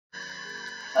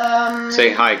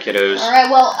Say hi, kiddos. Alright,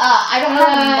 well, I don't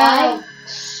have a mic,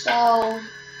 so...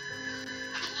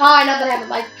 Hi, now that I have a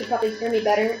mic, you can probably hear me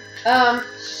better.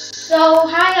 So,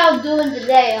 how y'all doing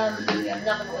today? I'm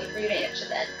not gonna wait for you to answer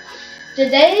that.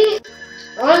 Today,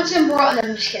 we're on no,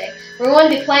 I'm just kidding. We're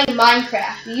going to be playing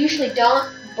Minecraft. We usually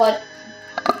don't, but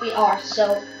we are,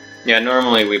 so... Yeah,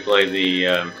 normally we play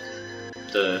the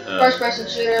first-person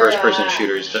shooter. First-person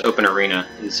shooters, the open arena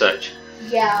and such.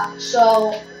 Yeah,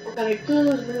 so... We're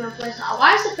gonna play some.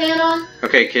 Why is the fan on?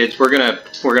 Okay, kids, we're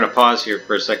gonna pause here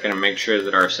for a second and make sure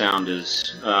that our sound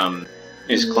is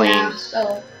clean. Yeah,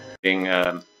 so Being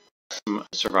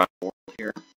survival world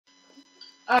here.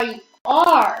 you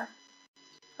are.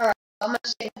 Alright, I'm gonna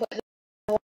say quick.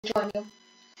 I want to join you.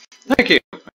 Thank you.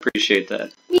 I appreciate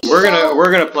that.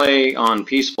 We're gonna play on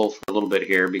peaceful for a little bit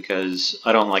here because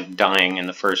I don't like dying in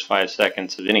the first 5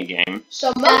 seconds of any game.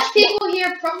 So most people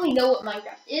here probably know what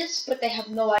Minecraft is, but they have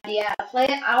no idea how to play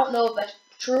it. I don't know if that's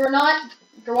true or not.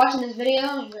 If you're watching this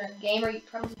video, you're a gamer, you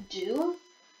probably do.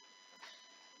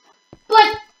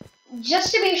 But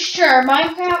just to be sure,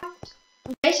 Minecraft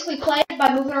basically play it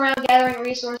by moving around, gathering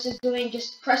resources,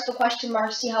 just press the question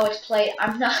mark, see how it's played.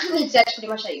 That's pretty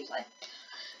much how you play.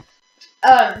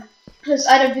 Because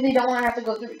I really don't want to have to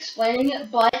go through explaining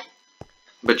it, but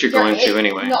you're going to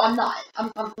anyway. No, I'm not.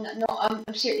 I'm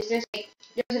serious. There's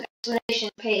an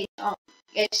explanation page.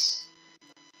 It's.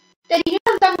 Daddy, you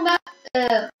know what I'm talking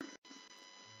about?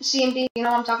 CMD. You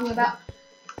know what I'm talking about?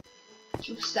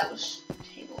 That was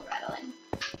table rattling.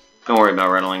 Don't worry about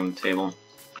rattling the table.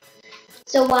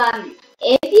 So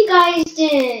if you guys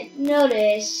didn't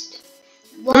notice,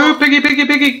 Ooh, piggy!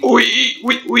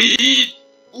 We.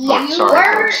 Yeah, you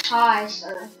were high,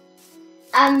 sir.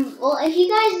 Well, if you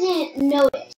guys didn't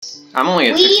notice, I'm only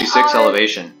at 66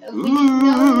 elevation.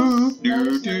 Ooh,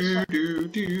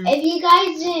 if you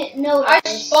guys didn't notice, I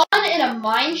spawned in a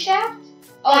mine shaft.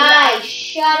 Oh, guys,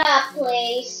 shut up,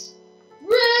 please.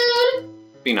 Rude.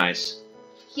 Be nice.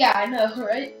 Yeah, I know,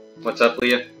 right? What's up,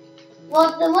 Leah?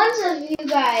 Well, the ones of you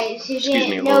guys who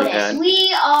didn't notice,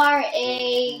 we are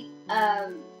a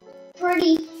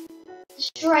pretty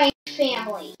strange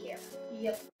family here.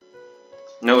 Yep.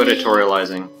 No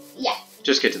editorializing. Yeah.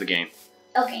 Just get to the game.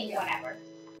 Okay, whatever.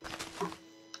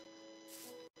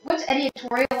 What's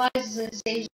editorializing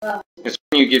stage level? It's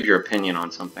when you give your opinion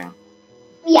on something.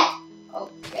 Yeah.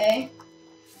 Okay.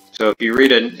 So if you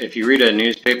read a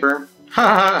newspaper,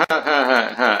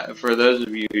 for those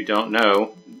of you who don't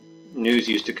know, news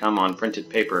used to come on printed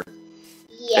paper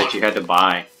that you had to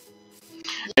buy.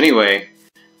 Anyway,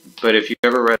 but if you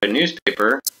ever read a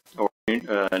newspaper or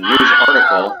a news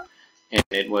article and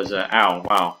it was ow,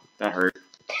 wow, that hurt.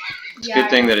 It's a good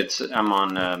thing that I'm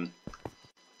on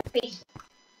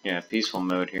peaceful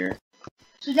mode here.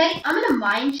 So Daddy, I'm in a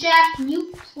mine shaft. Can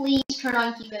you please turn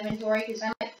on keep inventory because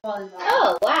I might fall in love.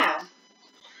 Oh, wow.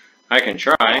 I can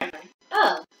try.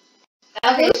 Oh.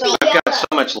 Okay, so I've got so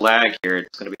much lag here,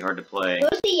 it's going to be hard to play.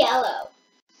 Who's the yellow?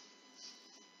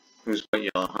 Who's what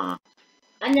yellow, huh?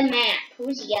 On the map,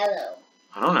 who's yellow?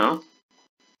 I don't know.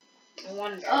 I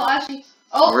wonder. Oh, actually,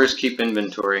 Where's keep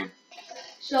inventory?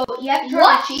 So you have to turn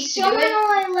on cheats to do Someone it.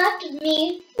 only left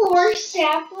me 4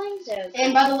 saplings. Okay.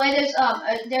 And by the way,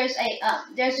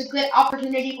 there's a good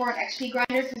opportunity for an XP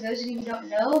grinder. For those of you who don't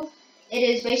know, it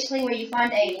is basically where you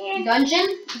find a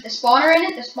dungeon with a spawner in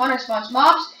it. The spawner spawns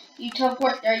mobs. You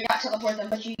teleport, or you not teleport them,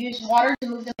 but you use water to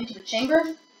move them into a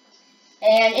chamber.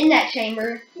 And in that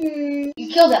chamber, you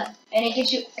kill them, and it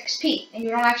gives you XP. And you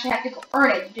don't actually have to go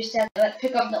earn it. You just have to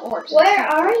pick up the orbs. Where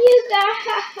are you guys?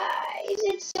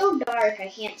 It's so dark. I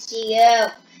can't see you.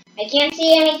 I can't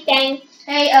see anything.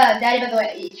 Hey, Daddy, by the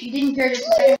way, if you didn't hear this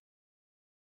a second.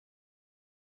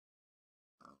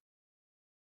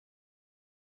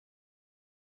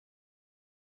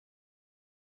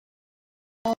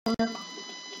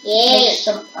 Yay.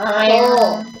 Some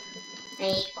iron.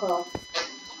 Cool.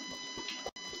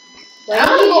 I'm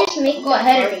gonna just make go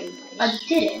ahead. I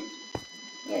didn't.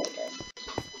 Yeah, it does.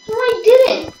 No, I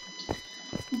didn't.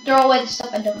 Throw away the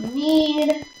stuff I don't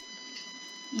need.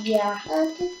 Yeah.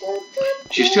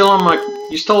 Did you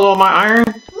stole all my iron?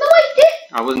 No, I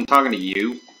didn't. I wasn't talking to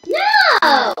you.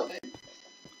 No!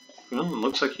 Well, it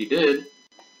looks like you did.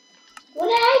 What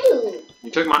did I do?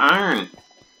 You took my iron.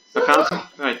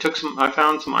 I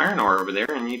found some iron ore over there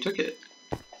and you took it.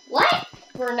 What?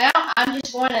 For now, I'm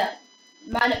just going to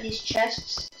mine up these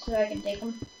chests so I can take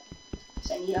them.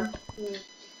 Because I need them.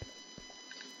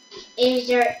 Is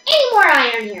there any more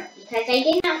iron here? Because I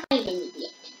did not find any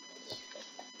yet.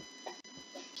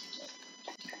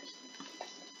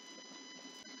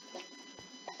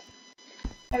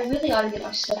 I really ought to get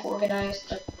my stuff organized,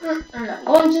 but I'm not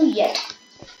going to yet.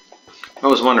 I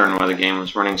was wondering why the game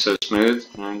was running so smooth,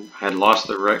 and I had lost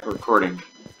the right recording.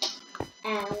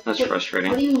 That's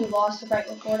frustrating. What do you mean you lost the right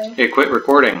recording? It quit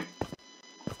recording.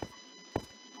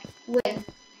 When?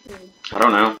 I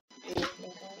don't know.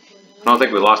 I don't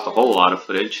think we lost a whole lot of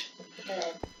footage.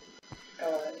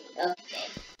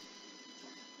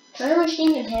 My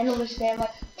machine can handle this game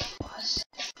like a boss.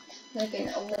 Like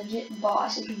a legit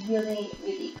boss. It's really,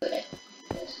 really good at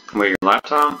this. Wait, your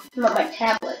laptop? Not my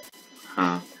tablet.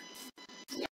 Huh.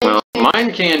 Well,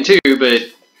 mine can too, but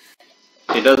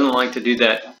it doesn't like to do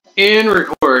that and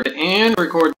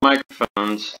record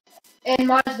microphones. And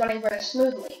mine's running very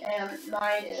smoothly, and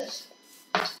mine is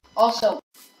also.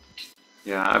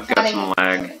 Yeah, I've got some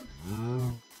lag.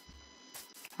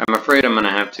 I'm afraid I'm going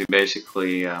to have to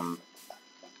basically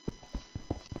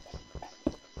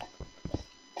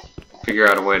figure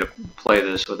out a way to play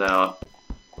this without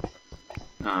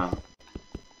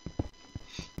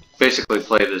basically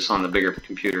play this on the bigger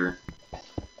computer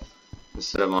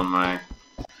instead of on my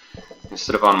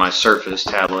Surface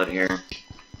tablet here.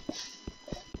 It's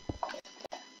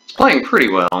playing pretty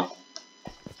well,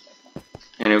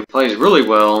 and it plays really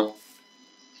well.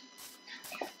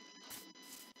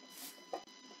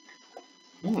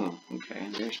 Oh, okay,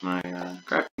 there's my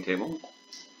crafting table.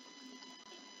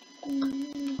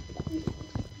 I'm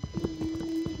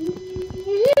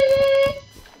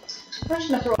just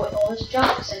gonna throw away all this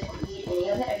junk because I don't need any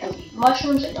of it. I don't need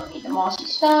mushrooms, I don't need the mossy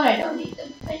stone, I need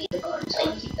the bones. I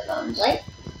want to keep the bones. What?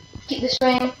 Keep the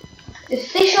string. The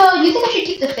fish, oh, you think I should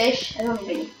keep the fish? I don't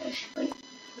need any fish. Wait.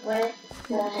 What?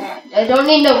 I don't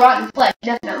need no rotten flesh,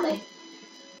 definitely.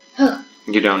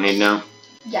 You don't need no?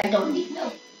 Yeah, I don't need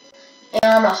no. And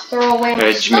I'm gonna throw away my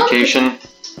education.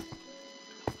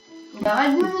 No, I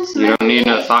didn't. You don't need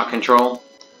no thought control.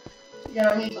 You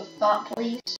don't need no thought,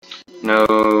 please.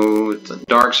 No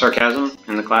dark sarcasm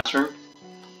in the classroom.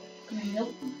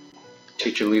 Nope.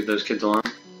 Teacher, leave those kids alone.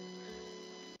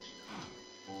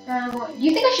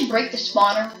 You think I should break the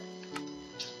spawner?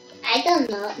 I don't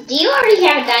know. Do you already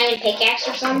have a diamond pickaxe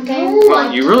or something?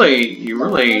 Well, you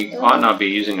really ought not be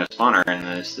using a spawner in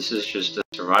this. This is just a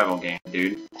survival game,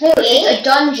 dude. Hey, it's a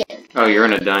dungeon. Oh, you're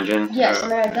in a dungeon? Yes,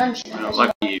 I'm in a dungeon. Well,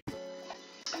 lucky you.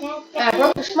 And I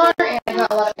broke the spawner and I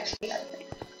got a lot of XP out of it.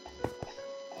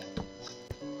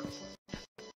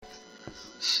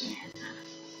 Let's see.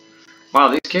 Wow,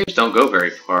 these caves don't go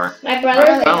very far. My brother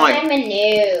thinks I'm a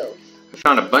noob. I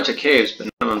found a bunch of caves, but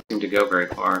none of them seem to go very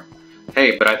far.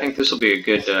 Hey, but I think this will be a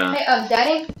good. Hey,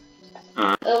 Daddy.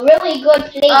 A really good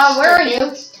place. Where are you?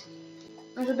 What's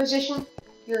your position?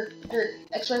 Your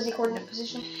XYZ coordinate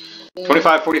position?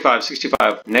 25, 45,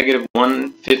 65, negative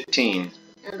 115.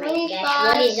 Oh my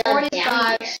gosh,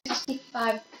 45,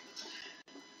 65.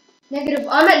 Negative.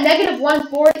 I'm at negative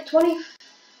 140, 20.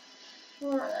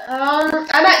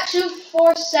 I'm at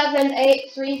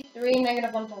 247,833,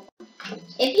 negative 141.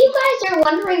 If you guys are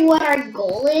wondering what our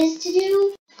goal is to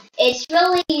do, it's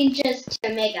really just to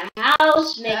make a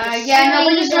house, make a series. Yeah, no,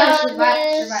 we're just gonna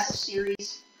survive the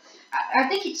series. I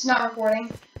think it's not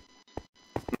recording.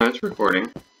 No, it's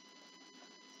recording.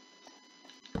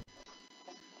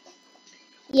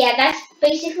 Yeah, that's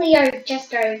basically our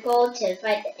goal to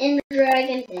fight the Ender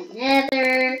Dragon, the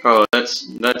Nether. Oh, that's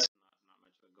not much of a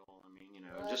goal. I mean, you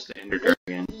know, just the Ender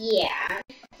Dragon. Yeah.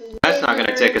 That's not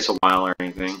gonna take us a while or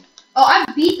anything. Oh, I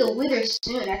beat the Wither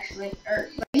soon, actually.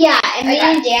 Yeah, and me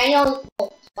and Daniel.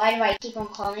 Oh, why do I keep on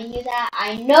calling you that?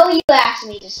 I know you asked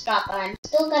me to stop, but I'm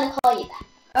still gonna call you that.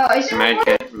 Oh, is it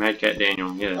Mad Cat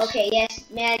Daniel, yes. Okay, yes,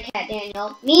 Mad Cat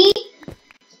Daniel. Me,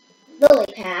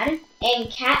 Lilypad,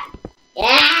 and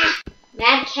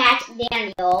Mad Cat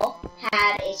Daniel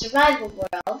had a survival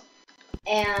world,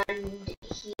 and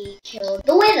he killed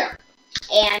the Wither.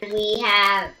 And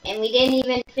we didn't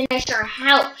even finish our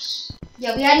house.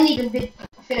 Yeah, we hadn't even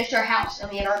finished our house, and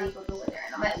we had already killed the Wither.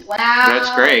 And I'm like, wow. That's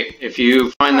great. If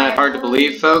you find that hard to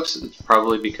believe, folks, it's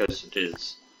probably because it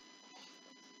is.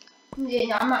 Yeah,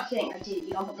 no, I'm not kidding. I did.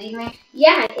 You don't believe me?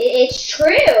 Yeah, it's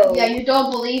true. Yeah, you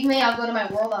don't believe me? I'll go to my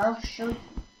world and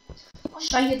I'll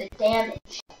show you the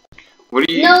damage. What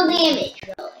do you? No damage,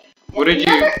 really. What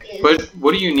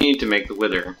do you need to make the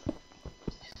Wither?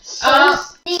 Soul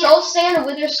sand,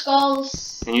 Wither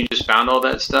skulls. And you just found all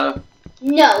that stuff?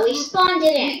 No, we spawned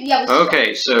it in. Yeah.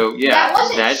 Okay, so yeah, that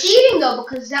wasn't cheating though,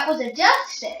 because that was a death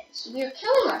sentence. We were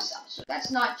killing ourselves, so that's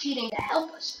not cheating to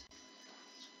help us.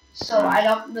 So I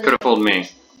don't really. Could have fooled me.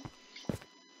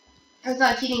 That's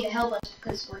not cheating to help us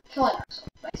because we're killing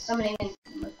ourselves by summoning in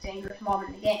the most dangerous mob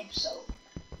in the game. So.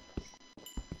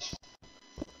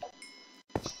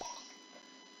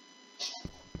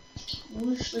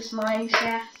 Useless mine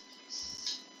shaft.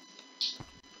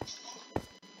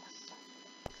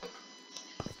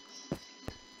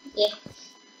 Yeah.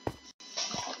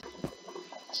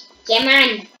 Come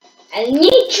on. I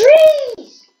need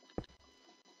trees.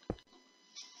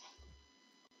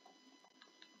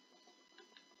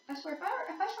 I swear, if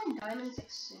I find diamonds like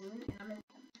soon, and I'm gonna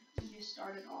you just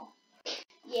start it all.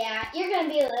 Yeah, you're gonna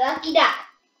be a lucky duck.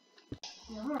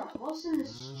 No, what's in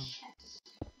this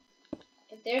chest?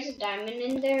 If there's a diamond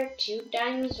in there, 2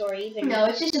 diamonds, or even No,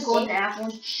 it's just a 6. golden apple.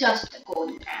 It's just a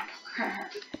golden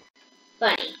apple.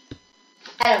 Funny.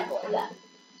 I don't believe that.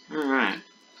 Alright.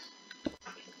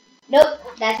 Nope,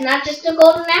 that's not just a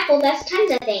golden apple. That's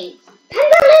tons of things.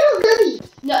 Tons of little goodies.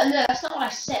 No, that's not what I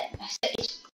said. I said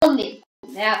it's only a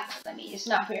golden apple. I mean, it's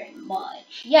not very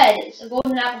much. Yeah, it is. A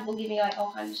golden apple will give me like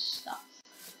all kinds of stuff.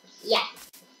 Yeah.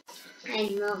 I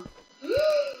know.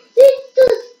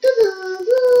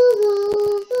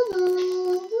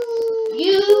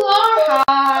 You are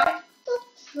high.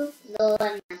 No,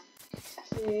 I'm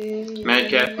not. Mad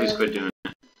Cat, please quit doing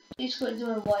that. Please quit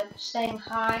doing what? Saying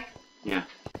hi? Yeah.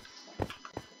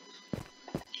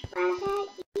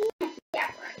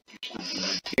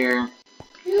 Here.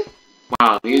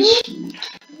 Wow, these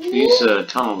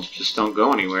tunnels just don't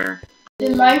go anywhere.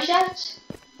 In mine shafts?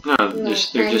 No, they're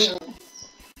just.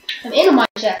 I'm in a mine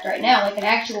shaft right now, like an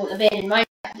actual abandoned mine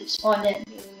shaft that spawned in.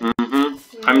 Mm-hmm.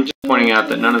 I'm just pointing out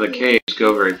that none of the caves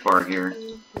go very far here.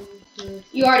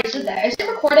 You already said that. Is it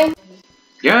recording?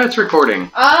 Yeah, it's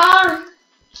recording. I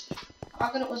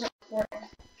thought it wasn't recording.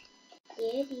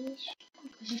 It is.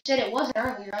 You said it wasn't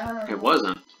earlier. I don't know. It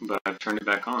wasn't, but I've turned it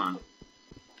back on.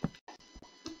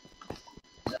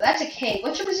 So that's a cave.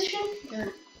 What's your position?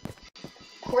 Your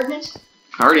coordinates?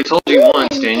 I already told you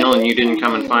once, Daniel, and you didn't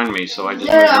come and find me, so I just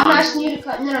No, moved I'm on. asking you to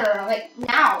cut. No. Like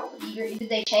now. Did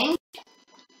they change?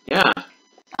 Yeah.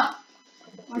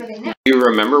 What are they now? Do you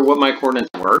remember what my coordinates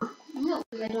were? No,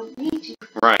 because I don't need to.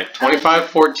 Right. 25,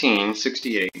 14,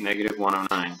 68, negative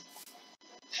 109.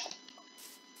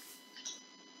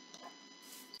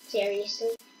 Seriously?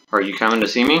 Are you coming to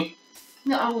see me?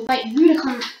 No, I will invite you to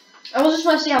come. I was just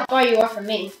want to see how far you are from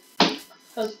me.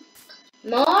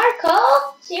 Marco?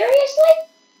 Seriously?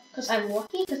 Because I'm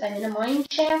lucky, because I'm in a mine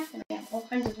shaft, and I have all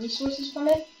kinds of resources from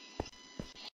it.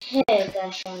 Hey,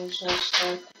 gosh, I'm so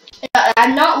stuck.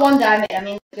 I'm not one diamond. I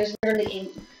mean, there's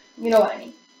literally, you know what I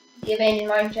mean. The abandoned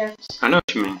mine shafts. I know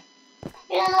what you mean.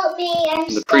 Help me, I'm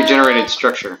The stuck. pre-generated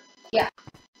structure. Yeah.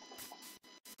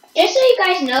 Just so you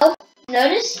guys know,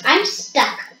 notice I'm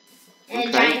stuck in a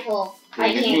Okay. giant hole. Yeah, I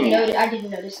you didn't can- notice. I didn't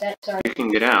notice that. Sorry. You can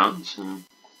get out, so.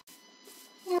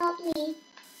 Help me.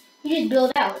 You just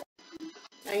build out.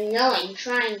 I know, I'm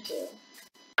trying to.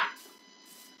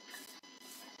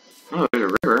 Oh,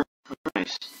 there's a river. Oh,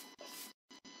 nice.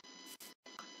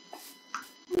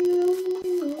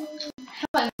 How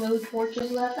about no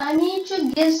torches left? I need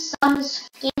to get some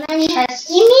chests.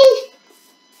 You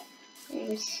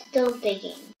mean? I'm still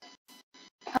digging.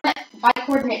 I'm at by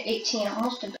coordinate 18. I'm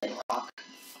almost a bedrock.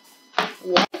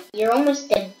 What? You're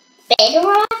almost a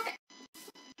bedrock?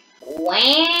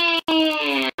 Wow,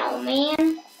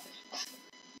 man.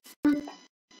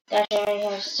 Gosh, I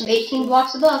have I'm 18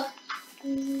 blocks above.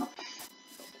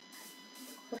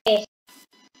 Okay.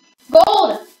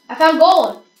 Gold! I found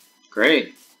gold!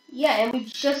 Great. Yeah, and we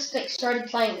just like started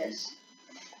playing this.